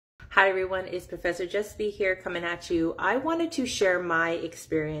Hi everyone, it's Professor Just Be here coming at you. I wanted to share my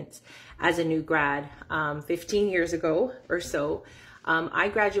experience as a new grad 15 years ago or so. I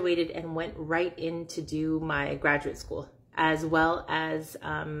graduated and went right in to do my graduate school, as well as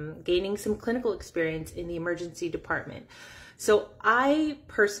gaining some clinical experience in the emergency department. So I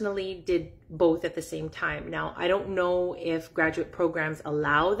personally did both at the same time. Now, I don't know if graduate programs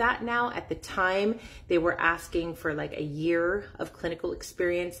allow that now. At the time, they were asking for like a year of clinical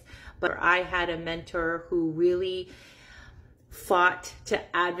experience, but I had a mentor who really fought to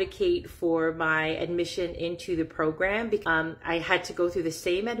advocate for my admission into the program because I had to go through the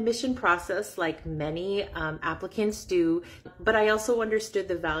same admission process like many applicants do, but I also understood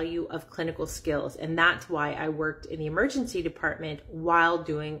the value of clinical skills, and that's why I worked in the emergency department while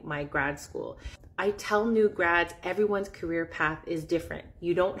doing my grad school. I tell new grads everyone's career path is different.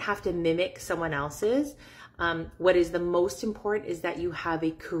 You don't have to mimic someone else's. What is the most important is that you have a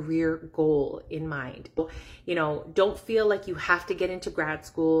career goal in mind. You know, don't feel like you have to get into grad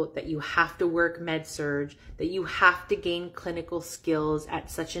school, that you have to work med-surg, that you have to gain clinical skills at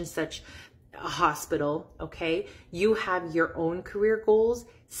such and such a hospital, okay? You have your own career goals.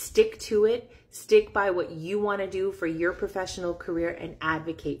 Stick to it. Stick by what you want to do for your professional career and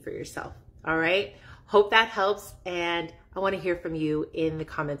advocate for yourself, all right? Hope that helps, and I want to hear from you in the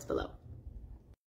comments below.